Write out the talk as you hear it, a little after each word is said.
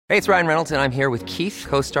Hey, it's Ryan Reynolds, and I'm here with Keith,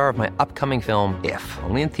 co-star of my upcoming film, If,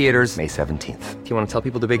 only in theaters May 17th. Do you want to tell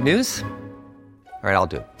people the big news? All right, I'll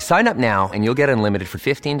do it. Sign up now and you'll get unlimited for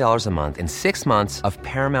 $15 a month and 6 months of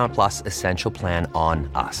Paramount Plus Essential Plan on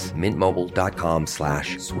us.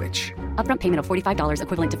 MintMobile.com/switch. Upfront payment of $45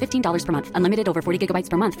 equivalent to $15 per month. Unlimited over 40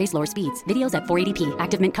 gigabytes per month. Face lower speeds. Videos at 480p.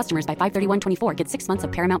 Active Mint customers by 531.24 get 6 months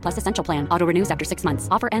of Paramount Plus Essential Plan. Auto renews after 6 months.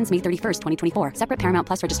 Offer ends May 31st, 2024. Separate Paramount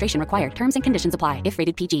Plus registration required. Terms and conditions apply if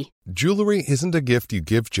rated PG. Jewelry isn't a gift you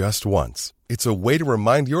give just once. It's a way to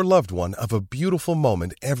remind your loved one of a beautiful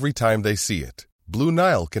moment every time they see it. Blue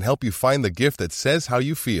Nile can help you find the gift that says how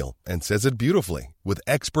you feel and says it beautifully, with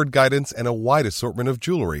expert guidance and a wide assortment of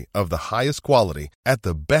jewelry of the highest quality at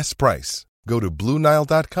the best price. Go to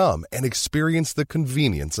BlueNile.com and experience the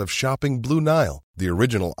convenience of shopping Blue Nile, the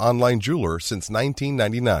original online jeweler since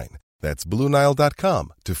 1999. That's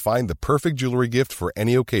BlueNile.com to find the perfect jewelry gift for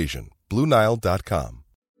any occasion. BlueNile.com.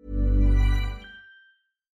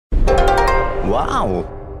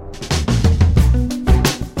 Wow!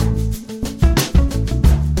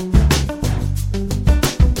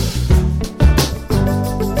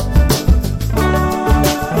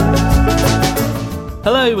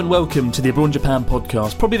 Hello and welcome to the Abroad in Japan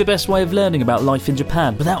podcast, probably the best way of learning about life in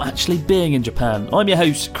Japan without actually being in Japan. I'm your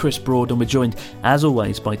host, Chris Broad, and we're joined, as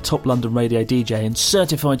always, by top London radio DJ and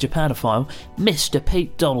certified Japanophile, Mr.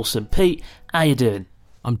 Pete Donaldson. Pete, how you doing?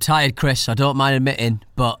 I'm tired, Chris, I don't mind admitting,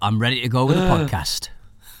 but I'm ready to go with the podcast.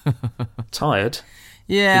 Tired?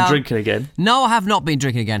 Yeah. Been drinking again? No, I have not been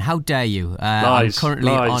drinking again. How dare you? Lies,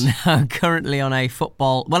 I'm currently on a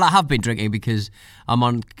football... Well, I have been drinking because I'm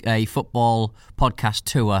on a football podcast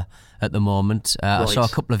tour at the moment. I saw a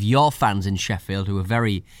couple of your fans in Sheffield who were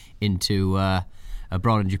very into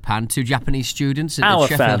Abroad in Japan. 2 Japanese students at Our the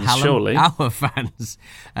Sheffield fans, Hallam. surely. Our fans.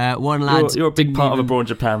 One lad... You're a big part of Abroad in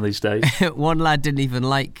Japan these days. One lad didn't even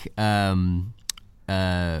like... he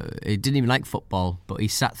didn't even like football, but he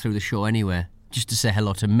sat through the show anyway, just to say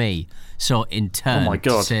hello to me. So in turn,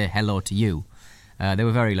 to say hello to you. They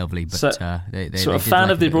were very lovely, but they a fan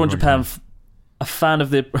of the Abroad in Japan. A fan of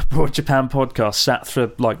the Abroad Japan podcast sat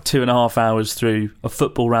for like 2.5 hours through a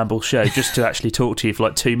football ramble show just to actually talk to you for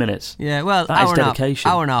like 2 minutes. Yeah, well, that is dedication.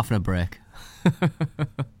 Hour and a half and a break.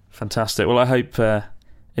 Fantastic. Well, I hope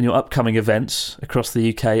in your upcoming events across the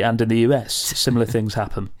UK and in the US, similar things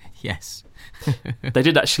happen. Yes. They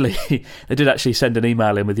did actually send an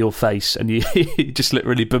email in with your face, and you just looked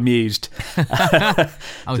really bemused. I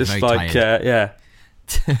was just very like, tired. yeah,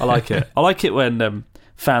 I like it. I like it when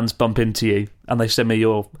fans bump into you and they send me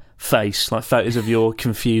your face, like photos of your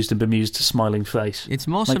confused and bemused smiling face. It's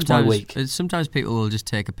more sometimes people will just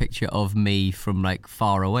take a picture of me from like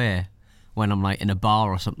far away when I'm like in a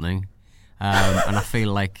bar or something, and I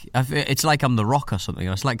feel like it's like I'm The Rock or something.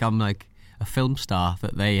 It's like I'm like a film star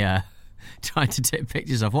that they trying to take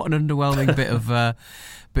pictures of. What an underwhelming bit of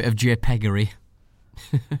JPEGery.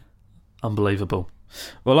 Unbelievable.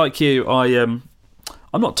 Well, like you, I'm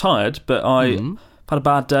not tired, but I had a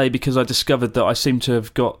bad day because I discovered that I seem to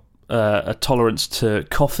have got a tolerance to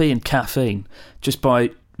coffee and caffeine just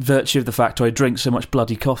by virtue of the fact I drink so much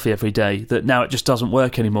bloody coffee every day that now it just doesn't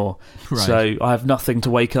work anymore. Right. So I have nothing to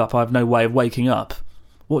wake up. I have no way of waking up.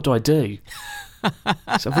 What do I do?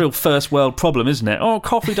 It's a real first world problem, isn't it? Oh,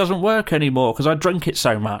 coffee doesn't work anymore because I drink it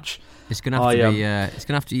so much. It's gonna have to be. You're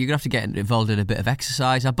gonna have to get involved in a bit of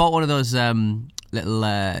exercise. I bought one of those little,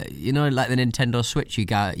 like the Nintendo Switch. You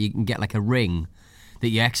can get like a ring that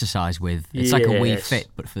you exercise with. It's like a Wii Fit,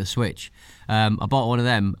 but for the Switch. I bought one of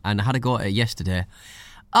them and I had a go at it yesterday.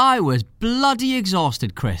 I was bloody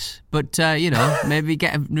exhausted, Chris. But maybe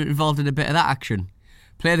get involved in a bit of that action.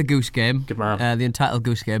 Play the Goose Game, good man. The Untitled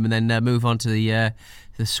Goose Game, and then move on to the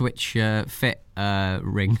Switch Fit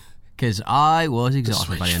ring, because I was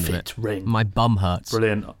exhausted by the end of it. Ring. My bum hurts.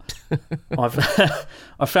 Brilliant.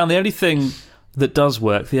 I've found the only thing that does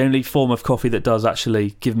work, the only form of coffee that does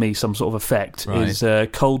actually give me some sort of effect is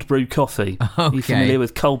cold brew coffee. Okay. Are you familiar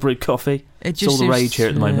with cold brew coffee? It's all the rage here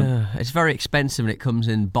at the moment. It's very expensive and it comes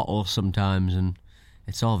in bottles sometimes, and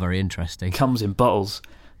it's all very interesting. It comes in bottles.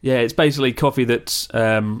 Yeah, it's basically coffee that's...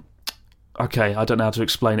 okay, I don't know how to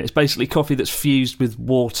explain it. It's basically coffee that's fused with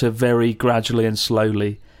water very gradually and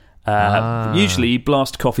slowly. Usually you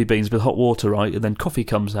blast coffee beans with hot water, right? And then coffee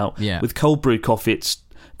comes out. Yeah. With cold brew coffee,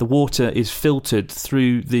 the water is filtered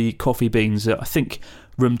through the coffee beans at, I think,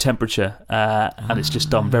 room temperature. And it's just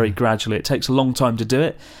done very gradually. It takes a long time to do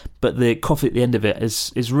it. But the coffee at the end of it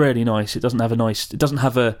is really nice. It doesn't have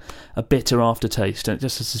a bitter aftertaste, and it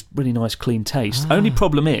just has this really nice clean taste. Only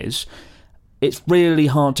problem is, it's really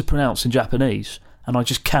hard to pronounce in Japanese, and I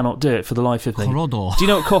just cannot do it for the life of me. Korodo. Do you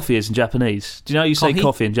know what coffee is in Japanese? Do you know how you say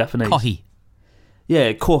coffee in Japanese? Kohi.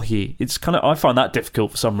 Yeah, kohi. It's kind of, I find that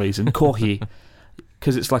difficult for some reason. Kohi,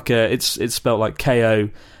 because it's like it's spelled like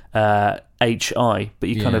KOHI, but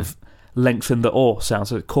you kind of lengthen the O sound,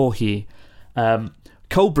 so kohi.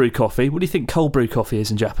 Cold brew coffee. What do you think cold brew coffee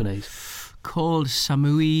is in Japanese? Cold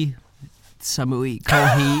samui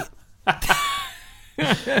kohi.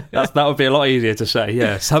 That would be a lot easier to say.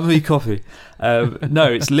 Yeah, samui coffee.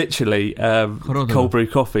 No, it's literally cold brew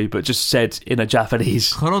coffee, but just said in a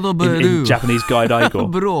Japanese in Japanese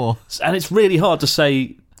gaidaigo. Bro. And it's really hard to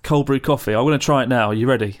say cold brew coffee. I'm going to try it now. Are you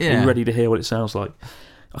ready? Yeah. Are you ready to hear what it sounds like?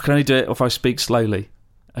 I can only do it if I speak slowly.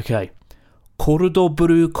 Okay. Korodo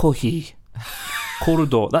brew kohi.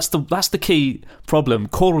 Korodo. That's the key problem.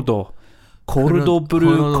 Korodo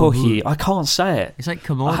brew kohi. I can't say it. It's like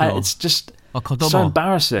Komodo. It's just Kodomo. so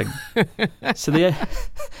embarrassing. So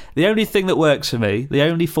the only thing that works for me, the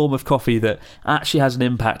only form of coffee that actually has an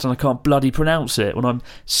impact, and I can't bloody pronounce it, when I'm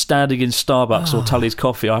standing in Starbucks or Tully's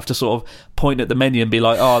Coffee, I have to sort of point at the menu and be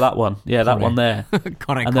like, oh, that one. Yeah, that one there.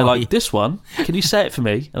 And they're like, this one? Can you say it for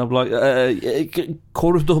me? And I'm like,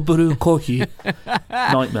 Korodo brew kohi.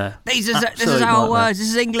 Nightmare. This is how it works. This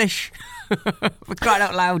is English. For crying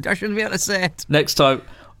out loud, I shouldn't be able to say it. Next time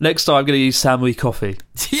I'm going to use Samui coffee.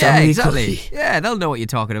 Yeah, Samui exactly. coffee. Yeah, they'll know what you're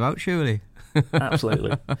talking about, surely.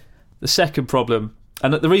 Absolutely. The second problem,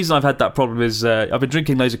 and the reason I've had that problem is I've been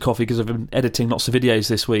drinking loads of coffee because I've been editing lots of videos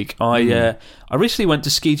this week. I recently went to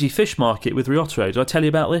Tsukiji Fish Market with Ryotaro. Did I tell you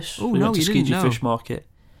about this? Oh, we no, went to you didn't, Tsukiji no. Fish Market.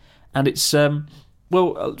 And it's,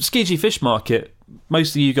 Tsukiji Fish Market,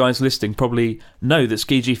 most of you guys listening probably know that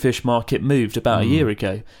Tsukiji Fish Market moved about a year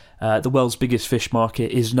ago. The world's biggest fish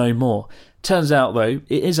market is no more. Turns out, though,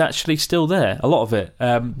 it is actually still there, a lot of it.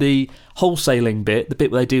 The wholesaling bit, the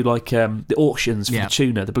bit where they do like the auctions for the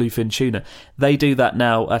tuna, the bluefin tuna, they do that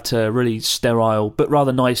now at a really sterile but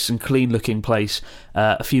rather nice and clean-looking place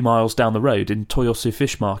a few miles down the road in Toyosu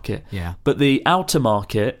Fish Market. Yeah. But the outer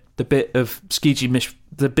market, the bit of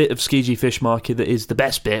Tsukiji Fish Market that is the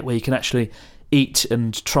best bit, where you can actually eat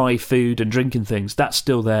and try food and drink and things, that's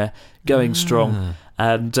still there, going strong.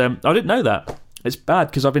 And I didn't know that. It's bad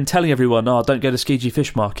because I've been telling everyone, don't go to Tsukiji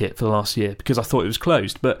Fish Market for the last year because I thought it was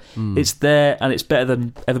closed. But it's there and it's better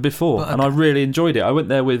than ever before. And I really enjoyed it. I went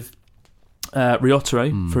there with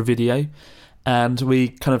Ryotaro for a video, and we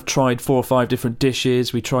kind of tried 4 or 5 different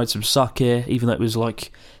dishes. We tried some sake, even though it was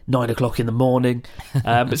like 9 o'clock in the morning.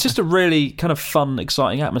 But it's just a really kind of fun,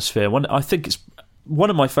 exciting atmosphere. I think it's one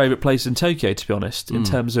of my favourite places in Tokyo, to be honest, in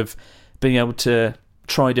terms of being able to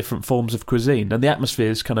try different forms of cuisine, and the atmosphere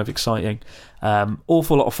is kind of exciting.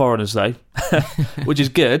 Awful lot of foreigners though, which is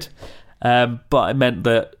good, but it meant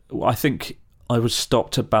that I think I was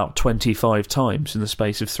stopped about 25 times in the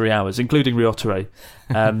space of 3 hours, including Ryotaro.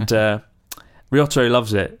 And Ryotaro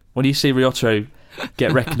loves it. When you see Ryotaro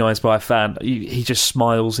get recognised by a fan, he just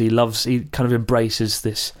smiles. He kind of embraces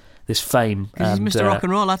this fame. Because he's Mr. Rock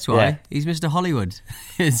and Roll, that's why. Yeah. He's Mr. Hollywood.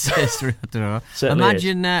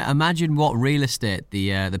 Imagine what real estate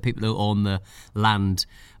the people who own the land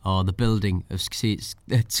or the building of Tsukiji.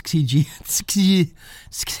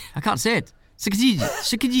 I can't say it. Tsukiji.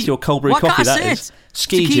 It's your cold brew coffee, that is.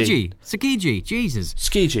 Tsukiji. Jesus.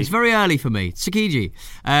 Tsukiji. It's very early for me. Tsukiji.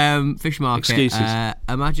 Fish market. Excuses.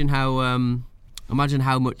 Imagine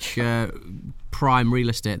how much prime real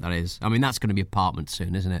estate that is. I mean, that's going to be apartments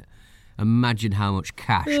soon, isn't it? Imagine how much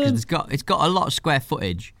cash, because it's got a lot of square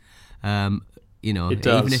footage. It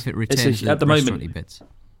does. Even if it retains the restaurant-y bits.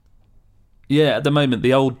 Yeah, at the moment,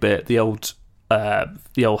 the old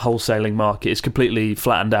wholesaling market is completely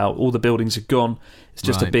flattened out. All the buildings are gone. It's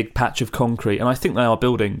just a big patch of concrete, and I think they are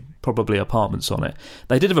building probably apartments on it.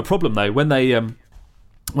 They did have a problem though when they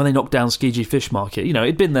knocked down Tsukiji Fish Market.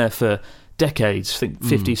 It'd been there for decades, I think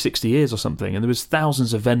 50, 60 years or something, and there was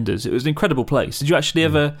thousands of vendors. It was an incredible place. Did you actually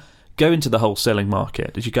ever go into the wholesaling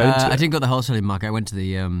market? Did you go into it? I didn't go to the wholesaling market. I went to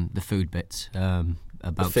the food bits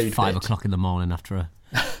about 5 o'clock in the morning after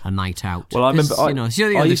a night out. Well, I remember I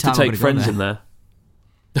used to take friends in there.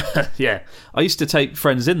 Yeah, I used to take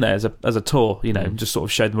friends in there as a tour, and just sort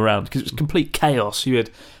of show them around, because it was complete chaos. You had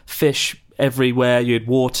fish everywhere, you had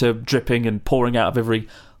water dripping and pouring out of every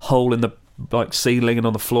hole in the ceiling and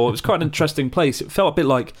on the floor. It was quite an interesting place. It felt a bit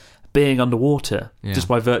like being underwater, just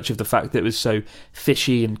by virtue of the fact that it was so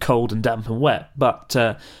fishy and cold and damp and wet. But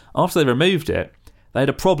after they removed it, they had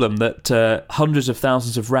a problem that hundreds of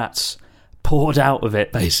thousands of rats poured out of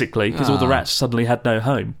it, basically, because all the rats suddenly had no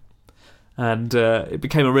home. And it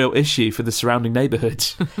became a real issue for the surrounding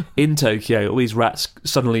neighbourhoods in Tokyo. All these rats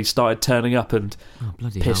suddenly started turning up and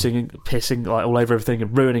pissing like all over everything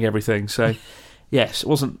and ruining everything. So Yes, it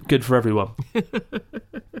wasn't good for everyone. Well,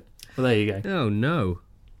 there you go. Oh, no.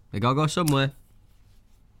 They got to go somewhere.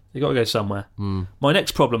 You got to go somewhere. My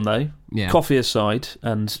next problem, though, coffee aside,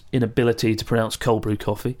 and inability to pronounce cold brew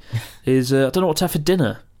coffee, is I don't know what to have for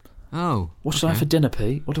dinner. Oh, what should I have for dinner,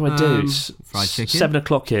 Pete? What do I do? It's fried chicken. 7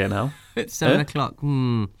 o'clock here now. It's 7 o'clock.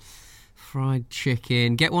 Fried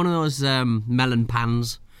chicken. Get one of those melon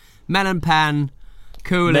pans. Melon pan,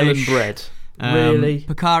 coolish. Melon bread. Really?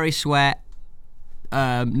 Pocari Sweat.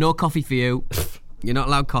 No coffee for you. You're not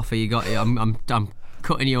allowed coffee. You got. I'm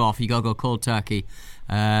cutting you off. You got to go cold turkey.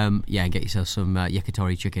 Get yourself some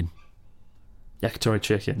yakitori chicken. Yakitori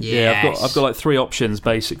chicken. Yes. Yeah, I've got like 3 options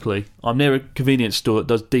basically. I'm near a convenience store that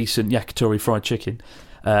does decent yakitori fried chicken.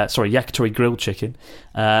 Yakitori grilled chicken.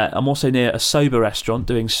 I'm also near a soba restaurant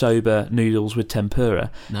doing soba noodles with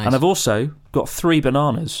tempura. Nice. And I've also got 3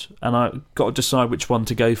 bananas, and I've got to decide which one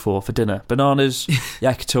to go for dinner. Bananas,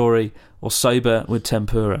 yakitori, or soba with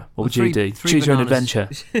tempura. What would you do? Choose your own adventure.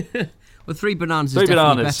 Well, 3 bananas is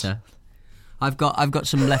definitely better. I've got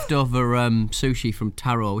some leftover sushi from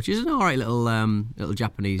Taro, which is an alright little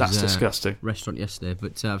Japanese disgusting restaurant yesterday.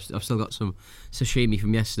 But I've still got some sashimi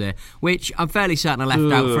from yesterday, which I'm fairly certain I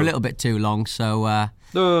left out for a little bit too long. So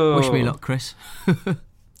wish me luck, Chris.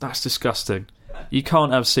 That's disgusting. You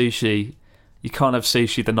can't have sushi. You can't have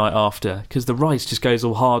sushi the night after because the rice just goes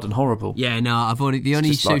all hard and horrible. Yeah, no, the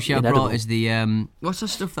only sushi I brought is the what's the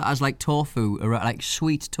stuff that has like tofu, like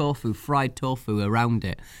sweet tofu, fried tofu around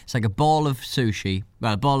it. It's like a ball of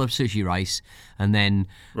sushi rice, and then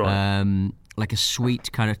like a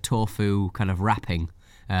sweet kind of tofu kind of wrapping,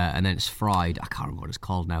 and then it's fried. I can't remember what it's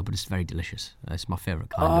called now, but it's very delicious. It's my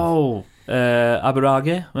favourite kind of.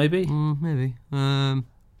 Aburage, maybe? Maybe.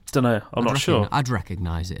 Don't know. I'm not sure. I'd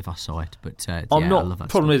recognise it if I saw it, but I love that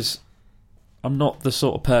problem stuff. is, I'm not the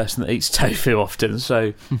sort of person that eats tofu often,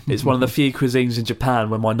 so it's one of the few cuisines in Japan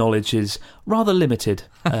where my knowledge is rather limited.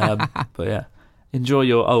 But yeah, enjoy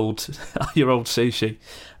your old sushi.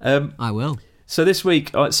 I will. So this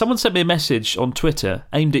week, someone sent me a message on Twitter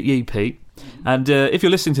aimed at you, Pete. And if you're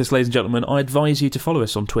listening to this, ladies and gentlemen, I advise you to follow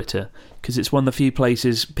us on Twitter because it's one of the few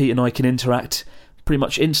places Pete and I can interact pretty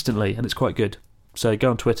much instantly, and it's quite good. So go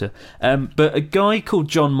on Twitter. But a guy called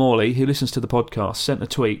John Morley, who listens to the podcast, sent a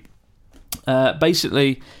tweet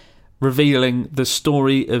basically revealing the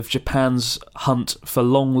story of Japan's hunt for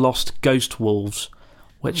long-lost ghost wolves,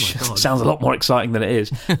 which sounds a lot more exciting than it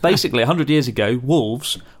is. Basically, 100 years ago,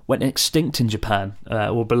 wolves went extinct in Japan,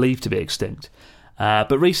 or believed to be extinct.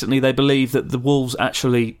 But recently they believe that the wolves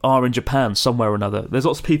actually are in Japan somewhere or another. There's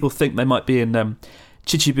lots of people think they might be in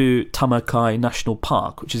Chichibu Tamakai National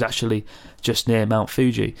Park, which is actually just near Mount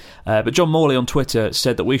Fuji. But John Morley on Twitter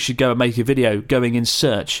said that we should go and make a video going in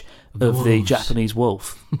search of the Japanese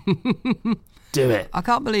wolf. Do it. I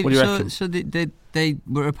can't believe it. So they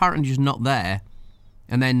were apparently just not there,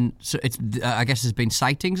 and then it's I guess there's been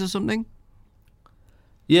sightings or something.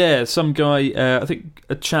 Yeah, some guy, I think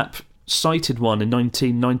a chap sighted one in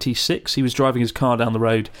 1996. He was driving his car down the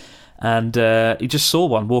road, and he just saw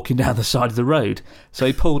one walking down the side of the road. So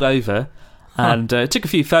he pulled over and took a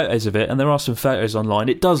few photos of it, and there are some photos online.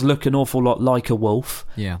 It does look an awful lot like a wolf.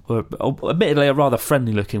 Yeah. Or, admittedly, a rather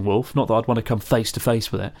friendly-looking wolf. Not that I'd want to come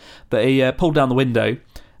face-to-face with it. But he pulled down the window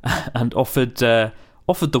and offered the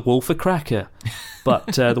wolf a cracker.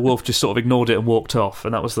 But the wolf just sort of ignored it and walked off,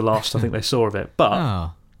 and that was the last I think they saw of it.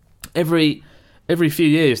 But every few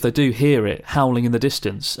years they do hear it howling in the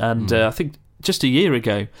distance, and I think just a year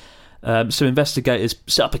ago some investigators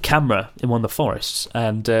set up a camera in one of the forests,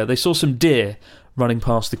 and they saw some deer running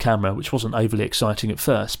past the camera, which wasn't overly exciting at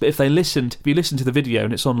first, but if you listen to the video,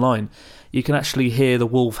 and it's online, you can actually hear the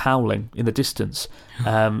wolf howling in the distance.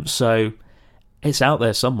 So it's out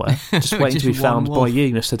there somewhere, just waiting to be found by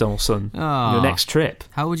you, Mr. Donaldson, on your next trip.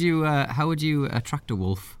 How would you attract a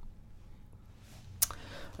wolf?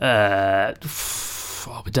 I'll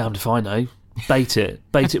be damned if I know. Bait it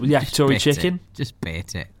with yakitori chicken. Just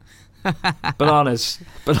bait it. bananas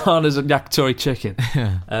and yakitori chicken.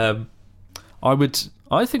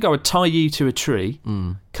 I think I would tie you to a tree,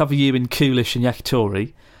 cover you in coolish and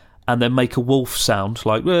yakitori, and then make a wolf sound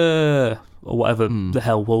like or whatever the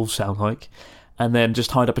hell wolves sound like, and then just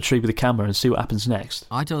hide up a tree with a camera and see what happens next.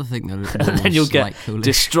 I don't think that. And then you'll get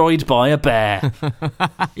destroyed by a bear.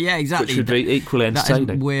 Yeah, exactly. Which would be equally entertaining.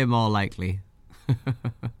 That is way more likely.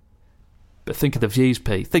 But think of the views,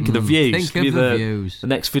 Pete. Think of the views. Think of the views. The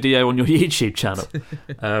next video on your YouTube channel.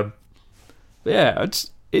 But yeah,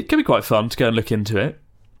 it can be quite fun to go and look into it.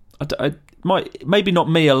 I might, maybe not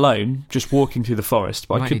me alone, just walking through the forest,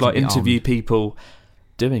 but I could interview people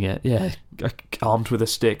doing it. Yeah, armed with a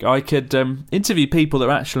stick. I could interview people that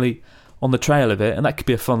are actually on the trail of it, and that could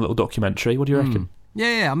be a fun little documentary. What do you reckon?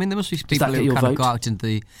 Yeah. I mean, there must be people that get who your kind of vote? go out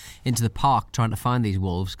into the park trying to find these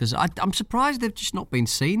wolves, because I'm surprised they've just not been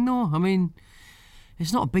seen, though. I mean,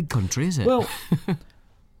 it's not a big country, is it? Well,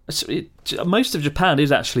 most of Japan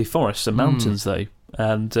is actually forests and mountains, though,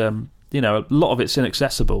 and a lot of it's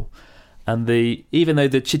inaccessible. And even though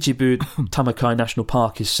the Chichibu Tamakai National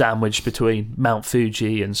Park is sandwiched between Mount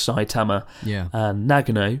Fuji and Saitama and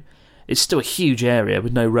Nagano, it's still a huge area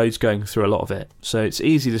with no roads going through a lot of it. So it's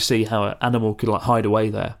easy to see how an animal could hide away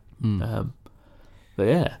there. But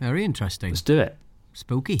yeah, very interesting. Let's do it.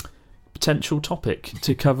 Spooky. Potential topic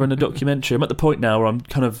to cover in a documentary. I'm at the point now where I'm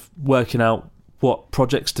kind of working out what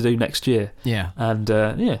projects to do next year. Yeah. And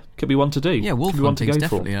could be one to do. Yeah, wolf could be one to hunting's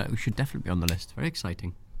go definitely. We should definitely be on the list. Very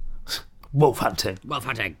exciting. Wolf hunting. Wolf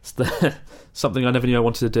hunting. It's something I never knew I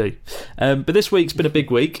wanted to do. But this week's been a big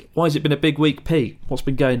week. Why has it been a big week, Pete? What's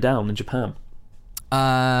been going down in Japan? What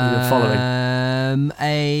have you been following?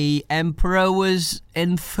 A emperor was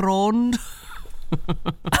enthroned.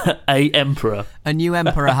 A emperor. A new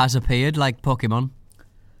emperor has appeared, like Pokemon.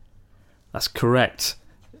 That's correct.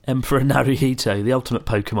 Emperor Naruhito, the ultimate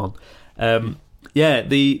Pokemon.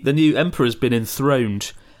 The new emperor has been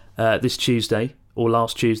enthroned this Tuesday, or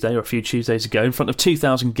last Tuesday, or a few Tuesdays ago, in front of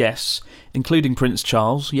 2,000 guests, including Prince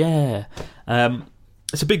Charles. Yeah.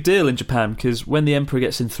 It's a big deal in Japan, because when the emperor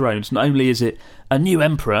gets enthroned, not only is it a new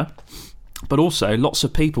emperor, but also lots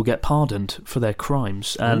of people get pardoned for their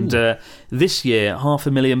crimes. And this year,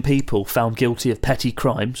 500,000 people found guilty of petty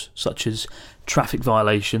crimes, such as traffic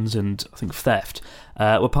violations and, I think, theft,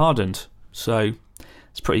 were pardoned. So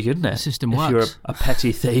it's pretty good, isn't it? The system if works. You're a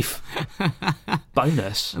petty thief.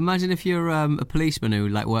 Bonus. Imagine if you're a policeman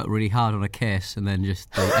who worked really hard on a case, and then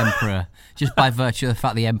just the emperor, just by virtue of the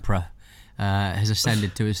fact the emperor has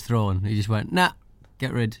ascended to his throne, he just went, nah,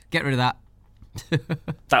 get rid of that.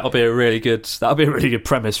 That'll be a really good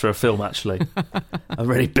premise for a film, actually. A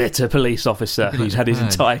really bitter police officer who's had his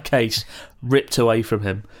entire case ripped away from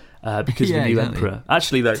him because of the new emperor.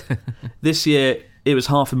 Actually, though, this year it was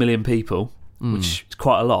 500,000 people, which is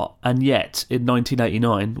quite a lot. And yet, in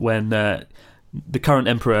 1989, when the current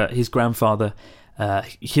emperor, his grandfather, Emperor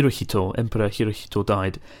Hirohito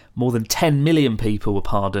died, more than 10 million people were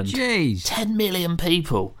pardoned. Jeez. 10 million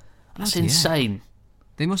people. That's insane. Yeah.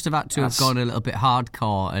 They must have had to have gone a little bit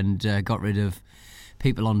hardcore and got rid of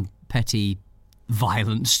people on petty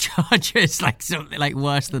violence charges, something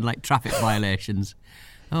worse than traffic violations.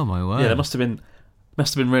 Oh my word! Yeah, there must have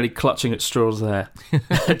been really clutching at straws there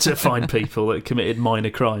to find people that committed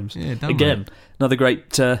minor crimes. Yeah, again, another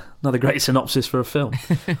great synopsis for a film.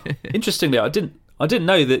 Interestingly, I didn't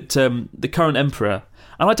know that the current emperor,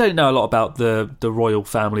 and I don't know a lot about the royal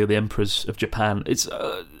family or the emperors of Japan. It's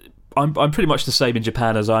I'm pretty much the same in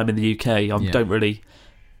Japan as I'm in the UK. I don't really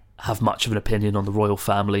have much of an opinion on the royal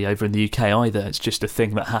family over in the UK either. It's just a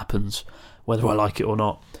thing that happens, whether I like it or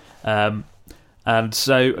not. And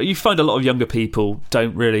so you find a lot of younger people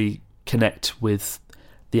don't really connect with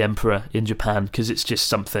the emperor in Japan because it's just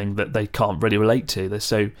something that they can't really relate to. They're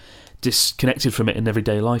so disconnected from it in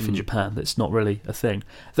everyday life in Japan that's not really a thing.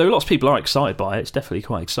 Though lots of people are excited by it, it's definitely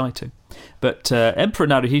quite exciting. But Emperor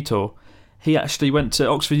Naruhito, he actually went to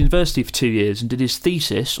Oxford University for 2 years and did his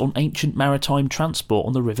thesis on ancient maritime transport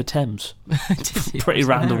on the River Thames. Pretty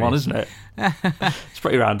random one, isn't it? It's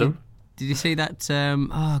pretty random. Did you see that?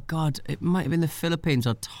 Oh God, it might have been the Philippines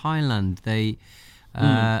or Thailand. A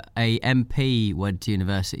MP went to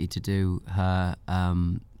university to do her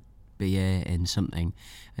BA in something,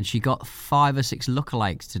 and she got 5 or 6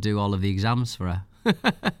 lookalikes to do all of the exams for her.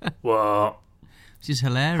 What? Which is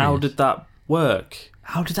hilarious. How did that work?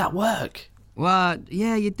 Well,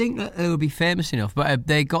 yeah, you'd think that they would be famous enough, but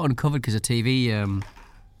they got uncovered because a TV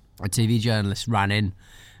journalist ran in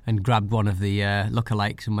and grabbed one of the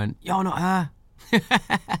lookalikes and went, "You're not her."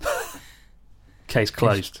 Case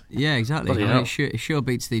closed. Yeah, exactly. It sure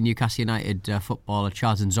beats the Newcastle United footballer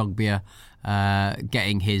Charles Nzogbia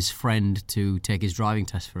getting his friend to take his driving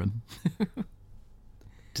test for him.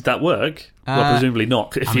 Did that work? Well, presumably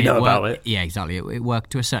not, if you know about it. Yeah, exactly. It worked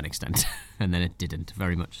to a certain extent, and then it didn't,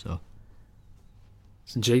 very much so.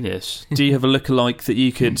 It's ingenious. Do you have a lookalike that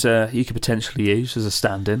you could potentially use as a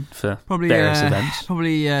stand-in for various events?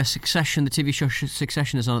 Probably Succession. The TV show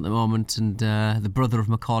Succession is on at the moment, and the brother of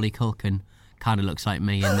Macaulay Culkin kind of looks like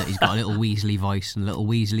me in that he's got a little Weasley voice and a little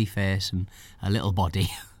Weasley face and a little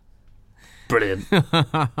body. Brilliant.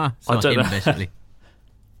 I don't know. Basically.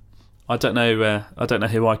 I don't know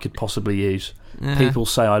who I could possibly use. People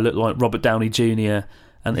say I look like Robert Downey Jr.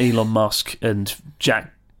 and Elon Musk and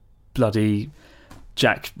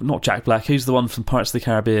not Jack Black. Who's the one from Pirates of the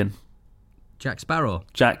Caribbean? Jack Sparrow.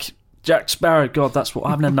 Jack Jack Sparrow. God, that's what I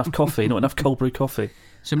haven't had enough coffee. Not enough cold brew coffee.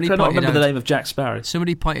 I cannot remember the name of Jack Sparrow.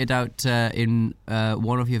 Somebody pointed out in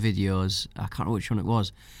one of your videos, I can't remember which one it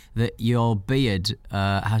was, that your beard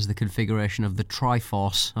has the configuration of the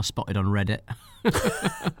Triforce. I spotted on Reddit.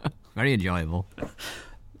 Very enjoyable.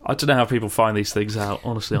 I don't know how people find these things out.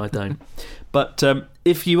 Honestly, I don't. But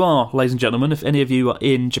if you are, ladies and gentlemen, if any of you are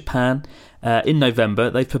in Japan in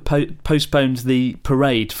November, they've postponed the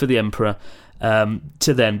parade for the Emperor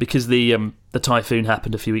to then, because the typhoon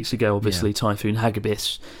happened a few weeks ago, obviously, Typhoon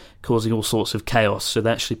Hagibis, causing all sorts of chaos. So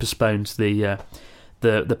they actually postponed the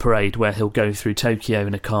parade where he'll go through Tokyo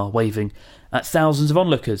in a car waving at thousands of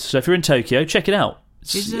onlookers. So if you're in Tokyo, check it out.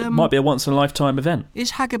 It might be a once-in-a-lifetime event.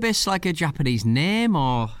 Is Hagibis like a Japanese name,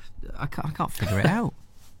 or I can't figure it out?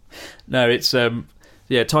 No, it's Typhoon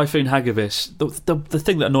Hagibis. The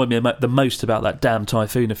thing that annoyed me the most about that damn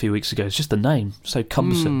typhoon a few weeks ago is just the name. So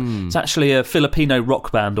cumbersome. It's actually a Filipino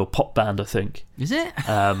rock band or pop band, I think. Is it?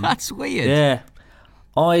 That's weird. Yeah.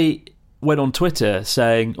 I went on Twitter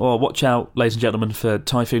saying, watch out, ladies and gentlemen, for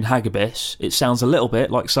Typhoon Hagibis. It sounds a little bit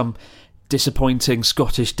like some disappointing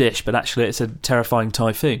Scottish dish, but actually it's a terrifying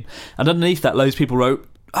typhoon. And underneath that, loads of people wrote,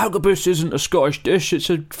 Hagibis isn't a Scottish dish, it's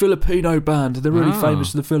a Filipino band. They're really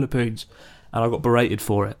famous in the Philippines. And I got berated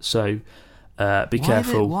for it, so be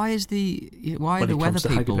careful. Why are the weather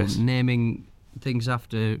people Hagibis naming things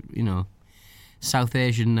after, South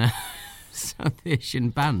Asian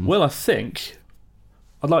bands? Well, I think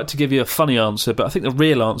I'd like to give you a funny answer, but I think the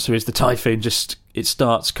real answer is the typhoon it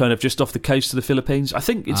starts kind of just off the coast of the Philippines. I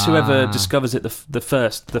think it's whoever discovers it the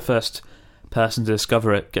first person to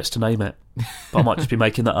discover it gets to name it. But I might just be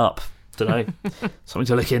making that up. Don't know. Something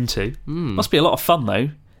to look into. Must be a lot of fun though.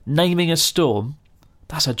 Naming a storm.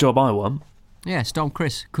 That's a job I want. Yeah, Storm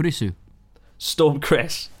Chris. Kurisu. Storm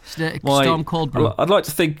Chris. Storm Cold Brew. I'd like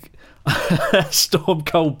to think Storm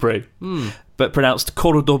Cold Brew, but pronounced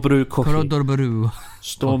Korodobru Coffee. Korodobru.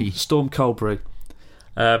 Storm Cold Brew.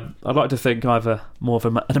 I'd like to think I have more of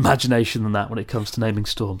an imagination than that when it comes to naming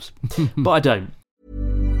storms, but I don't.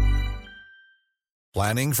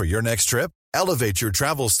 Planning for your next trip? Elevate your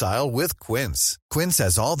travel style with Quince. Quince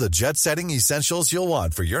has all the jet-setting essentials you'll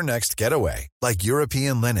want for your next getaway, like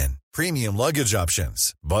European linen, premium luggage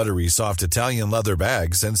options, buttery soft Italian leather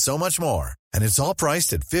bags, and so much more. And it's all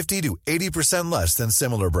priced at 50 to 80% less than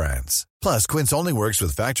similar brands. Plus, Quince only works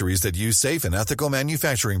with factories that use safe and ethical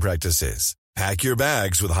manufacturing practices. Pack your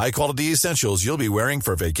bags with high-quality essentials you'll be wearing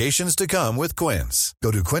for vacations to come with Quince.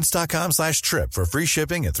 Go to quince.com/trip for free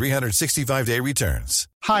shipping and 365-day returns.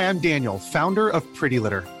 Hi, I'm Daniel, founder of Pretty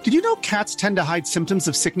Litter. Did you know cats tend to hide symptoms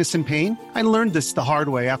of sickness and pain? I learned this the hard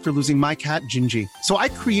way after losing my cat, Gingy. So I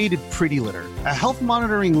created Pretty Litter, a health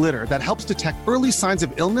monitoring litter that helps detect early signs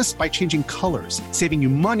of illness by changing colors, saving you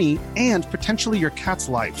money and potentially your cat's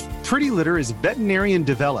life. Pretty Litter is veterinarian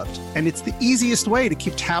developed, and it's the easiest way to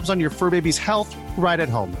keep tabs on your fur baby's health right at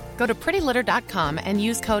home. Go to prettylitter.com and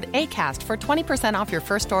use code ACAST for 20% off your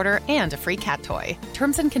first order and a free cat toy.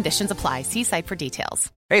 Terms and conditions apply. See site for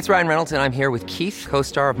details. Hey, it's Ryan Reynolds, and I'm here with Keith,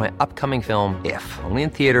 co-star of my upcoming film, If, only in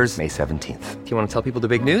theaters May 17th. Do you want to tell people the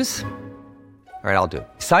big news? All right, I'll do it.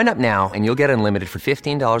 Sign up now and you'll get unlimited for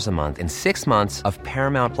 $15 a month and 6 months of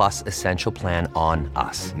Paramount Plus Essential Plan on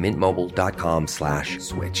us.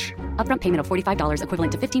 MintMobile.com/switch. Upfront payment of $45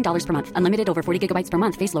 equivalent to $15 per month. Unlimited over 40 gigabytes per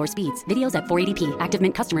month. Face lower speeds. Videos at 480p. Active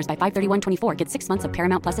Mint customers by 531.24 get 6 months of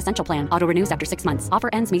Paramount Plus Essential Plan. Auto renews after 6 months. Offer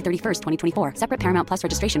ends May 31st, 2024. Separate Paramount Plus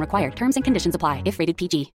registration required. Terms and conditions apply if rated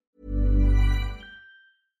PG.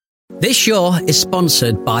 This show is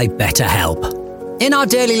sponsored by BetterHelp. In our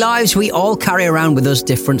daily lives, we all carry around with us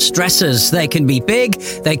different stressors. They can be big,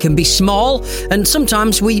 they can be small, and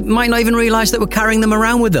sometimes we might not even realise that we're carrying them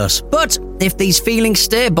around with us. But if these feelings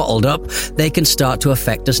stay bottled up, they can start to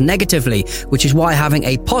affect us negatively, which is why having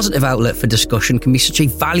a positive outlet for discussion can be such a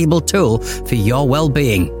valuable tool for your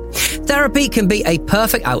well-being. Therapy can be a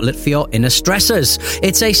perfect outlet for your inner stressors.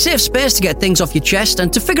 It's a safe space to get things off your chest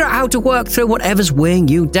and to figure out how to work through whatever's weighing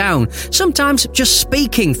you down. Sometimes just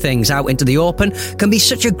speaking things out into the open can be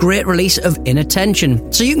such a great release of inner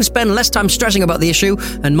tension, so you can spend less time stressing about the issue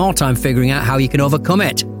and more time figuring out how you can overcome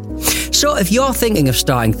it. So if you're thinking of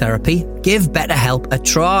starting therapy, give BetterHelp a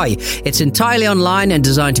try. It's entirely online and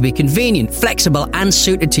designed to be convenient, flexible, and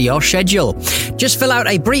suited to your schedule. Just fill out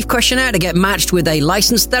a brief questionnaire to get matched with a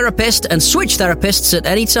licensed therapist and switch therapists at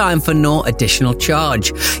any time for no additional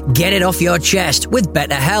charge. Get it off your chest with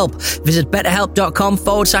BetterHelp. Visit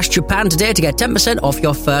betterhelp.com/Japan today to get 10% off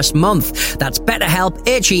your first month. That's BetterHelp,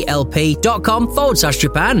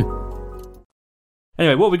 HELP.com/Japan.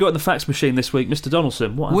 Anyway, what have we got in the fax machine this week, Mr.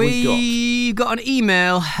 Donaldson? What have we got? We've got an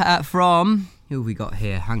email from Who have we got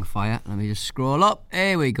here? Hang fire. Let me just scroll up.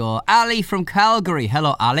 Here we go. Ali from Calgary.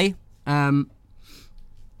 Hello, Ali.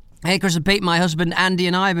 Hey, Chris and Pete, my husband Andy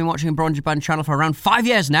and I have been watching Abroad Japan channel for around 5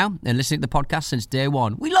 years now and listening to the podcast since day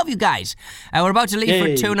one. We love you guys. We're about to leave for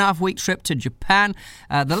a 2.5-week trip to Japan.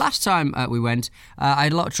 The last time we went, I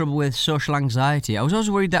had a lot of trouble with social anxiety. I was always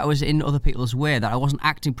worried that I was in other people's way, that I wasn't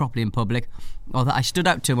acting properly in public, or that I stood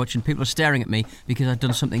out too much and people were staring at me because I'd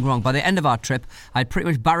done something wrong. By the end of our trip, I'd pretty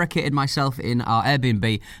much barricaded myself in our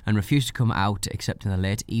Airbnb and refused to come out except in the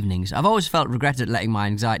late evenings. I've always felt regretted letting my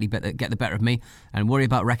anxiety get the better of me and worry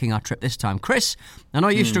about wrecking our trip this time. Chris, I know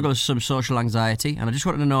you struggle with some social anxiety, and I just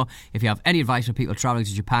wanted to know if you have any advice for people travelling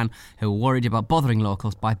to Japan who are worried about bothering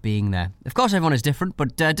locals by being there. Of course, everyone is different,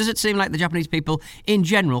 but does it seem like the Japanese people in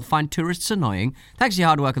general find tourists annoying? Thanks for your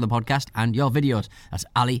hard work on the podcast and your videos. That's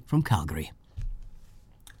Ali from Calgary.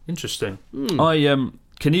 Interesting.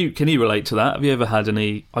 Can you relate to that? Have you ever had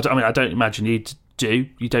any? I don't imagine you do.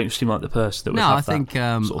 You don't seem like the person that would have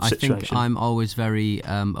that sort of situation. I think I'm always very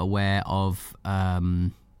aware of.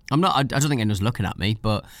 I'm not. I don't think anyone's looking at me,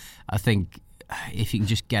 but I think if you can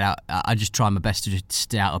just get out, I just try my best to just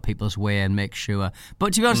stay out of people's way and make sure.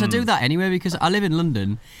 But to be honest, I do that anyway because I live in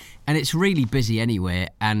London. And it's really busy anyway,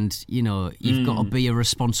 and, you know, you've got to be a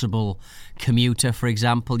responsible commuter, for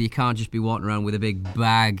example. You can't just be walking around with a big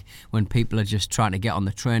bag when people are just trying to get on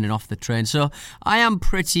the train and off the train. So I am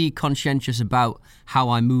pretty conscientious about how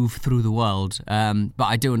I move through the world, but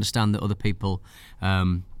I do understand that other people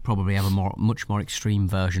probably have a much more extreme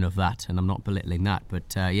version of that, and I'm not belittling that.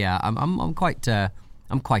 But,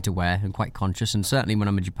 I'm quite aware and quite conscious, and certainly when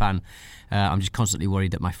I'm in Japan, I'm just constantly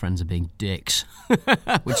worried that my friends are being dicks,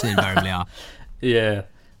 which they invariably are. Yeah,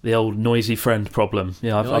 the old noisy friend problem.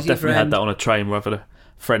 Yeah, I've definitely had that on a train where I've had a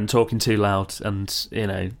friend talking too loud, and, you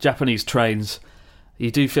know, Japanese trains,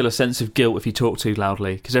 you do feel a sense of guilt if you talk too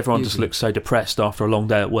loudly, because everyone just looks so depressed after a long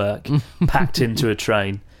day at work, packed into a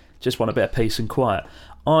train, just want a bit of peace and quiet.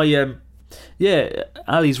 Yeah,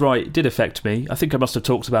 Ali's right, it did affect me. I think I must have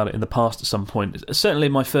talked about it in the past at some point. Certainly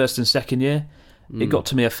in my first and second year, it got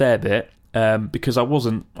to me a fair bit, because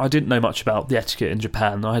I didn't know much about the etiquette in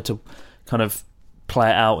Japan. I had to kind of play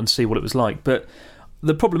it out and see what it was like. But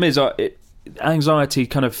the problem is, anxiety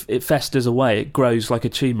it festers away. It grows like a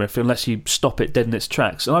tumour unless you stop it dead in its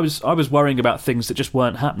tracks. And I was worrying about things that just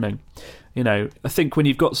weren't happening. You know, I think when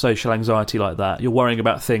you've got social anxiety like that, you're worrying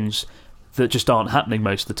about things that just aren't happening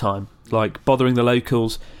most of the time, like bothering the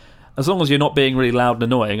locals. As long as you're not being really loud and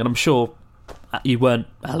annoying, and I'm sure you weren't,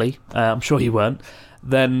 Ali, I'm sure you weren't,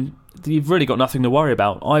 then you've really got nothing to worry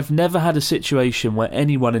about. I've never had a situation where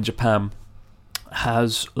anyone in Japan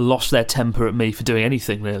has lost their temper at me for doing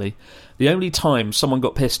anything, really. The only time someone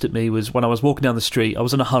got pissed at me was when I was walking down the street. I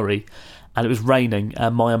was in a hurry, and it was raining,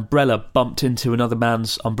 and my umbrella bumped into another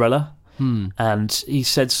man's umbrella. And he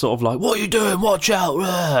said sort of like, "What are you doing? Watch out!"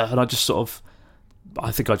 And I just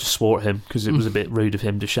I think I just swore at him because it was a bit rude of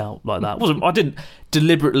him to shout like that. I didn't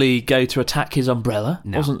deliberately go to attack his umbrella.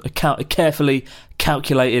 No. It wasn't a carefully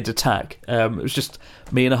calculated attack. It was just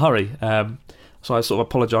me in a hurry. So I sort of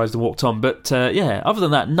apologised and walked on. But other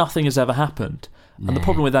than that, nothing has ever happened. Nah. And the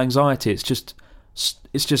problem with anxiety, it's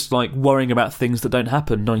just like worrying about things that don't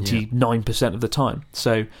happen 99% of the time.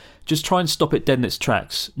 So just try and stop it dead in its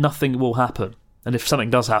tracks. Nothing will happen. And if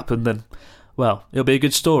something does happen, then, well, it'll be a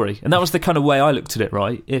good story. And that was the kind of way I looked at it,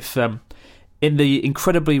 right? If in the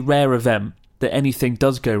incredibly rare event that anything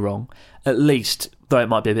does go wrong, at least, though it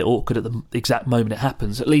might be a bit awkward at the exact moment it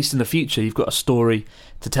happens, at least in the future you've got a story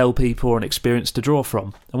to tell people or an experience to draw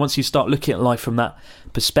from. And once you start looking at life from that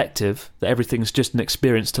perspective, that everything's just an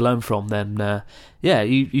experience to learn from, then,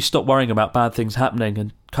 you stop worrying about bad things happening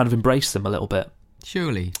and kind of embrace them a little bit.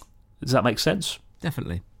 Surely. Does that make sense?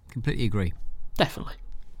 Definitely. Completely agree. Definitely.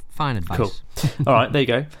 Fine advice. Cool. All right, there you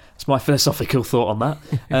go. That's my philosophical thought on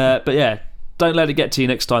that. But yeah, don't let it get to you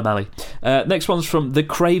next time, Ali. Next one's from The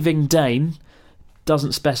Craving Dane.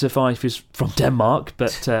 Doesn't specify if he's from Denmark,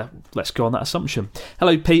 but let's go on that assumption.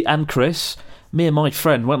 Hello, Pete and Chris. Me and my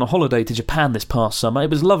friend went on holiday to Japan this past summer. It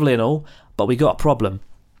was lovely and all, but we got a problem.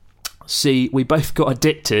 See, we both got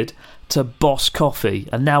addicted to Boss coffee,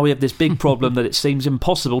 and now we have this big problem that it seems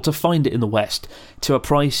impossible to find it in the West to a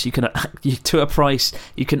price you can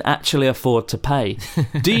actually afford to pay.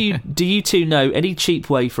 Do you two know any cheap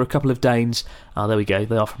way for a couple of Danes? Oh, there we go.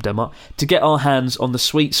 They are from Denmark. To get our hands on the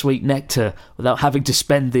sweet, sweet nectar without having to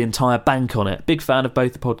spend the entire bank on it. Big fan of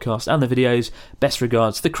both the podcast and the videos. Best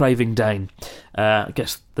regards, The Craving Dane. I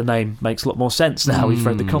guess the name makes a lot more sense now we've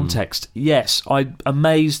read the context. Yes, I'm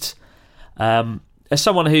amazed. As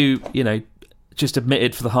someone who, just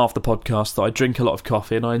admitted for the half the podcast that I drink a lot of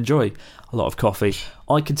coffee and I enjoy a lot of coffee.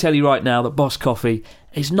 I can tell you right now that Boss Coffee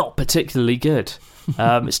is not particularly good.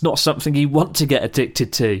 It's not something you want to get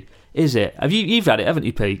addicted to, is it? You've had it, haven't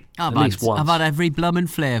you, Pete? At least once. I've had every blooming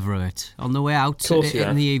flavour of it on the way out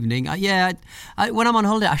in the evening. When I'm on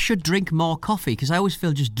holiday, I should drink more coffee because I always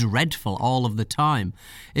feel just dreadful all of the time.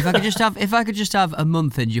 If I could just have a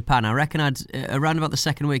month in Japan, I reckon around about the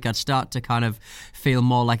second week I'd start to kind of feel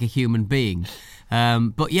more like a human being.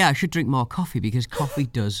 But yeah, I should drink more coffee because coffee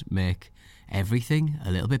does make everything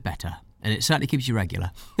a little bit better. And it certainly keeps you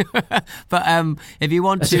regular. But if you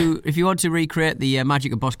want to recreate the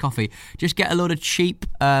magic of Boss Coffee, just get a load of cheap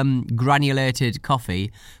granulated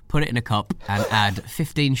coffee, put it in a cup, and add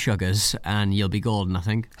 15 sugars, and you'll be golden, I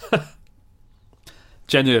think.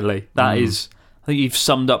 Genuinely, that is. I think you've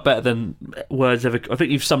summed up better than words ever. I think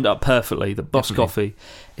you've summed up perfectly. The Boss Coffee,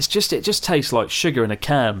 it just tastes like sugar in a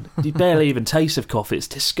can. You barely even taste of coffee. It's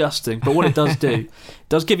disgusting. But what it does do, it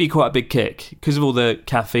does give you quite a big kick because of all the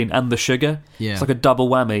caffeine and the sugar. Yeah. It's like a double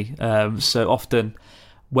whammy. So often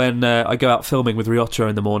when I go out filming with Ryotaro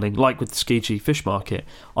in the morning, like with the Tsukiji Fish Market,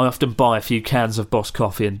 I often buy a few cans of Boss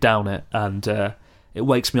Coffee and down it, and it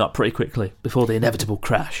wakes me up pretty quickly before the inevitable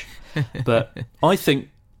crash. But I think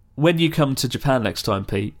when you come to Japan next time,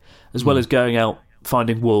 Pete, as well as going out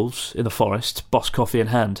finding wolves in the forest, Boss Coffee in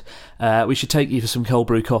hand, we should take you for some cold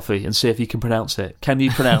brew coffee and see if you can pronounce it. Can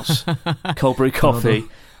you pronounce cold brew coffee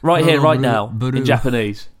right here, right now, in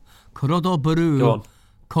Japanese? Kurodo brew. Go on.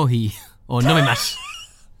 Kohi. Or nomimasu.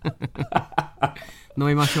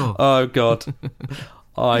 Nomimasho. Oh, God.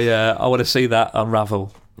 I want to see that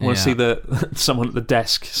unravel. I want to see someone at the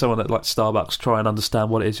desk, someone at like Starbucks, try and understand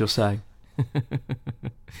what it is you're saying.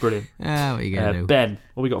 Brilliant. What are you going to do? Ben,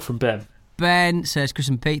 what we got from Ben? Ben says, Chris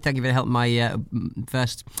and Pete, thank you for helping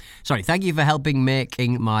thank you for helping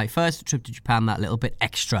making my first trip to Japan that little bit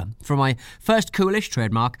extra. From my first coolish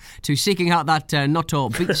trademark to seeking out that Noto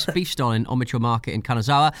beef stall in Omicho Market in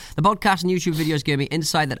Kanazawa, the podcast and YouTube videos gave me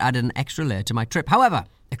insight that added an extra layer to my trip. However,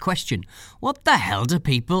 a question. What the hell do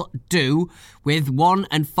people do with 1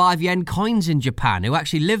 and 5 yen coins in Japan who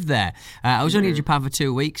actually live there? I was only in Japan for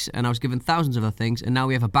 2 weeks and I was given thousands of other things, and now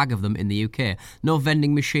we have a bag of them in the UK. No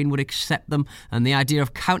vending machine would accept them, and the idea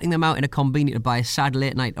of counting them out in a konbini to buy a sad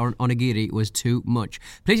late night onigiri was too much.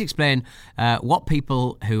 Please explain what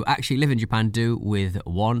people who actually live in Japan do with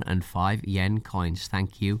 1 and 5 yen coins.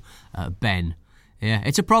 Thank you, Ben. Yeah,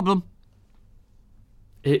 it's a problem.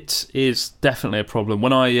 It is definitely a problem.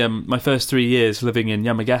 When I my first 3 years living in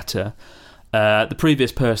Yamagata, the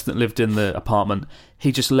previous person that lived in the apartment,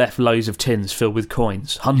 he just left loads of tins filled with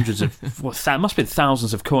coins, hundreds of, must have been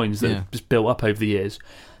thousands of coins that just built up over the years.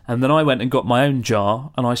 And then I went and got my own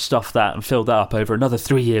jar, and I stuffed that and filled that up over another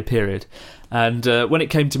 3-year period. And when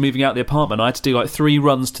it came to moving out the apartment, I had to do like 3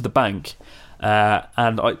 runs to the bank.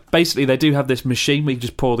 And basically they do have this machine where you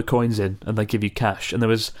just pour the coins in and they give you cash. And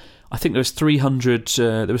I think there was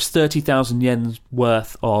 30,000 yen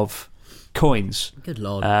worth of coins. Good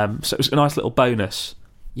Lord. So it was a nice little bonus.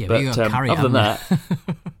 Yeah, but you got to carry it, other than that,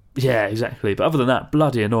 yeah, exactly. But other than that,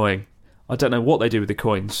 bloody annoying. I don't know what they do with the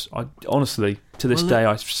coins. I honestly, to this day,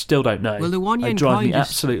 I still don't know. Well, the 1 yen they drive coin me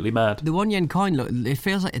absolutely mad. The 1 yen coin, look, it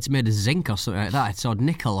feels like it's made of zinc or something like that. It's or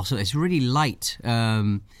nickel or something. It's really light.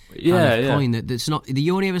 Coin that's not.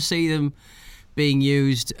 You only ever see them being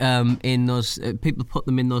used in those. People put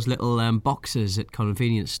them in those little boxes at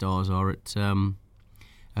convenience stores or at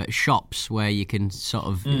shops where you can sort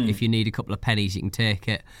of, if you need a couple of pennies, you can take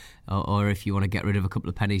it, or if you want to get rid of a couple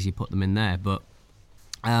of pennies, you put them in there. But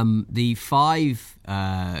the 5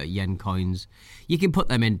 yen coins, you can put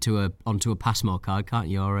them onto a Passmo card, can't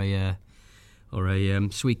you, or a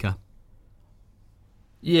Suica?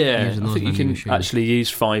 Yeah, I think you can actually use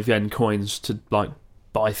 5 yen coins to like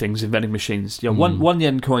buy things in vending machines. Yeah, 1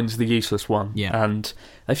 yen coin's the useless one. Yeah, and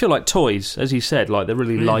they feel like toys, as you said. Like they're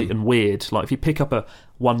really light and weird. Like if you pick up a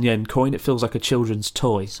 1 yen coin, it feels like a children's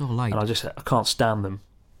toy. So light, and I can't stand them.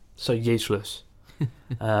 So useless.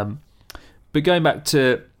 But going back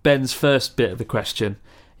to Ben's first bit of the question,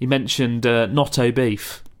 he mentioned Noto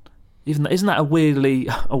beef. Isn't that a weird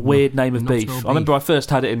name of beef? I remember I first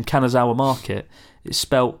had it in Kanazawa Market. It's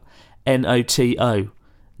spelt Noto,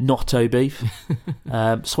 Noto beef.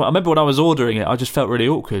 So I remember when I was ordering it, I just felt really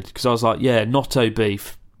awkward because I was like, yeah, Noto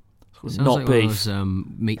beef, sounds not like beef. One of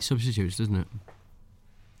those, meat substitutes, doesn't it?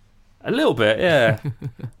 A little bit, yeah.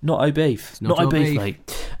 Noto beef, Noto beef,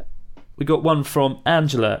 mate. We got one from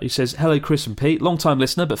Angela who says, hello Chris and Pete, long time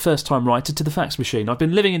listener but first time writer to the fax machine. I've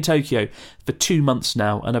been living in Tokyo for 2 months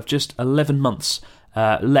now and I've just 11 months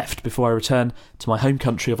left before I return to my home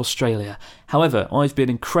country of Australia. However, I've been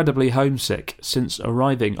incredibly homesick since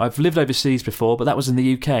arriving. I've lived overseas before, but that was in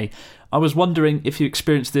the UK. I was wondering if you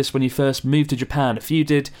experienced this when you first moved to Japan. If you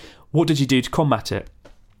did, what did you do to combat it?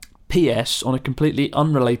 P.S. On a completely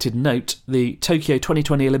unrelated note, the Tokyo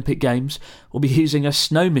 2020 Olympic Games will be using a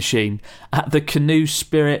snow machine at the Canoe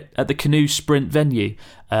Sprint venue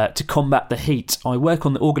to combat the heat. I work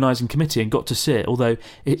on the organising committee and got to see it, although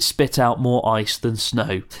it spit out more ice than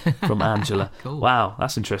snow. From Angela. Cool. Wow,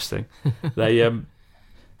 that's interesting. They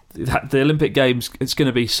the Olympic Games, it's going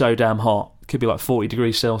to be so damn hot. It could be like 40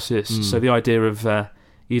 degrees Celsius. So the idea of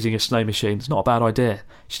using a snow machine, it's not a bad idea.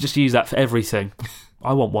 You should just use that for everything.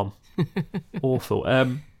 I want one. Awful.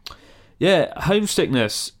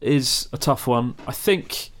 Homesickness is a tough one. I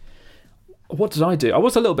think, what did I do? I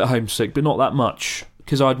was a little bit homesick, but not that much,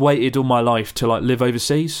 because I'd waited all my life to like live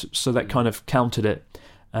overseas, so that kind of counted it.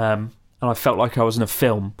 And I felt like I was in a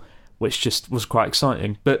film, which just was quite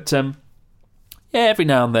exciting. But every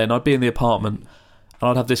now and then I'd be in the apartment and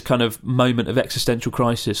I'd have this kind of moment of existential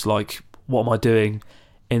crisis, like, what am I doing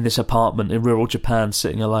in this apartment in rural Japan,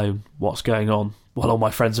 sitting alone? What's going on? While all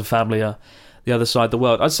my friends and family are the other side of the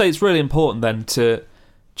world. I'd say it's really important then to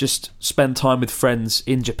just spend time with friends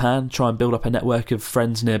in Japan, try and build up a network of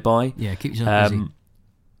friends nearby. Yeah, keep yourself busy.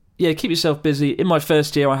 Yeah, keep yourself busy. In my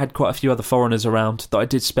first year, I had quite a few other foreigners around that I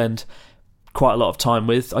did spend quite a lot of time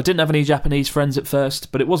with. I didn't have any Japanese friends at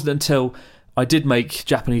first, but it wasn't until I did make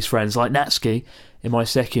Japanese friends like Natsuki in my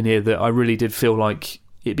second year that I really did feel like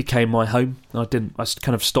it became my home. I kind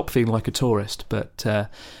of stopped feeling like a tourist. But I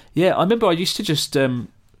remember I used to just,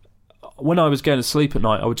 when I was going to sleep at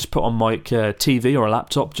night, I would just put on my TV or a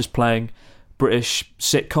laptop, just playing British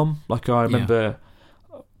sitcom. Like I remember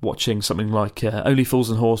watching something like Only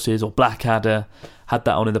Fools and Horses or Blackadder, had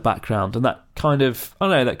that on in the background, and that kind of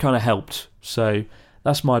helped. So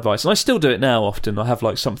that's my advice. And I still do it now often. I have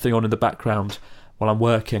like something on in the background while I'm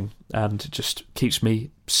working, and it just keeps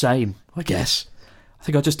me sane, I guess. I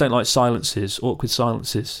think I just don't like awkward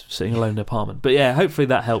silences, sitting alone in an apartment. But yeah, hopefully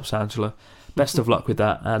that helps, Angela. Best of luck with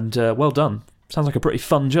that, and well done. Sounds like a pretty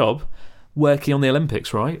fun job, working on the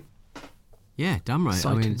Olympics, right? Yeah, damn right.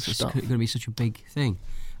 Exciting I mean, it's going to be such a big thing.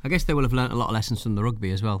 I guess they will have learnt a lot of lessons from the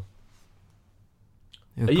rugby as well.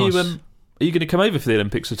 Are you going to come over for the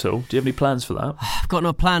Olympics at all? Do you have any plans for that? I've got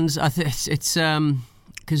no plans. I think it's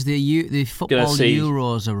because the football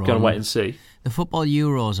Euros are on. Going to wait and see. The football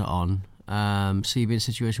Euros are on. So you'd be in a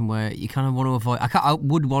situation where you kind of want to avoid. I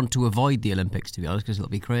would want to avoid the Olympics, to be honest, because it'll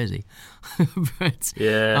be crazy. But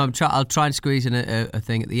yeah, I'll try and squeeze in a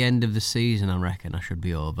thing at the end of the season. I reckon I should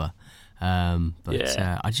be over. I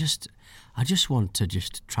just want to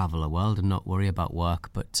just travel the world and not worry about work.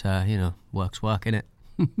 But work's work, innit?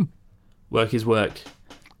 Work is work.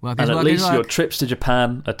 Work and is at work least is work. your trips to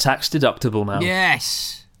Japan are tax deductible now.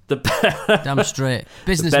 Yes. Damn straight.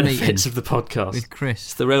 Business the benefits meeting of the podcast with Chris.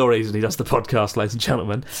 It's the real reason he does the podcast, ladies and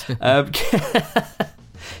gentlemen.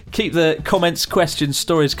 Keep the comments, questions,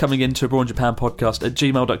 stories coming into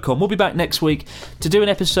abroadjapanpodcast@gmail.com. We'll be back next week to do an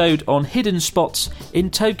episode on hidden spots in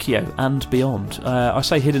Tokyo and beyond. I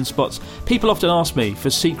say hidden spots. People often ask me for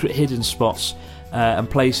secret hidden spots and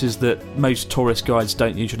places that most tourist guides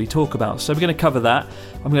don't usually talk about. So we're going to cover that.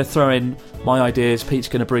 I'm going to throw in my ideas. Pete's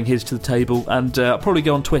going to bring his to the table, and I'll probably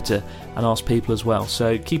go on Twitter and ask people as well.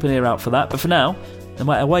 So keep an ear out for that. But for now, no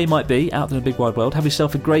matter where you might be out in the big wide world, have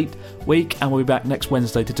yourself a great week, and we'll be back next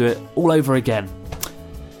Wednesday to do it all over again.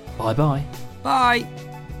 Bye-bye. Bye.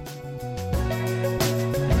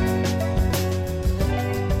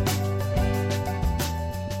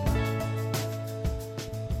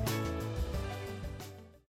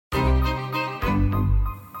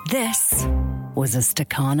 This was a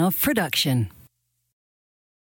Stakhanov production.